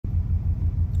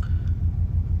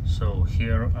So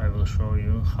here I will show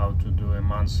you how to do a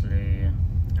monthly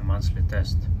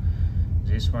test.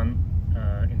 This one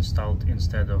installed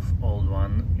instead of old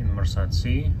one in Marsat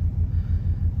C,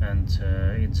 and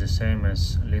it's the same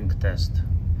as link test.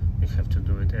 We have to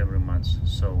do it every month.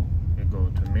 So we go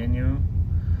to menu,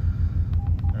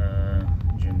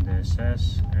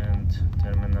 GMDSS and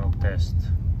terminal test,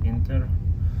 enter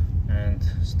and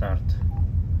start.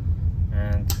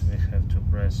 And we have to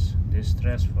press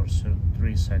distress for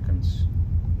 3 seconds.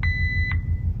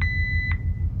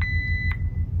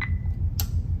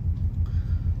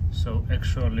 So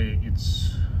actually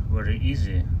it's very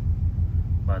easy,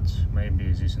 but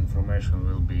maybe this information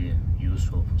will be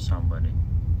useful for somebody.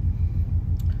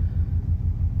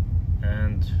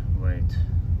 And wait.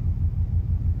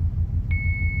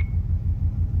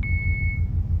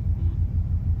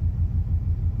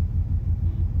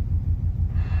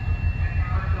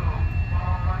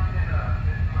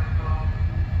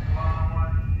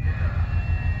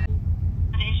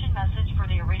 Message for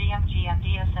the Iridium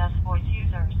GMDSS voice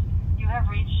users. You have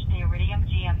reached the Iridium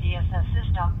GMDSS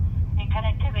system and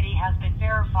connectivity has been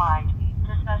verified.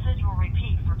 This message will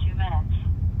repeat for 2 minutes.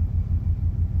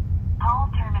 Call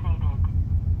terminated.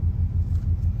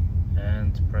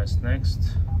 And press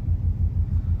next.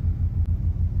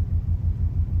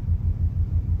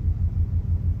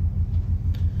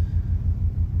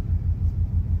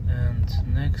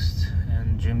 And next,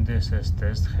 and GMDSS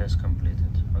test has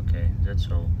completed. Okay,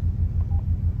 that's all.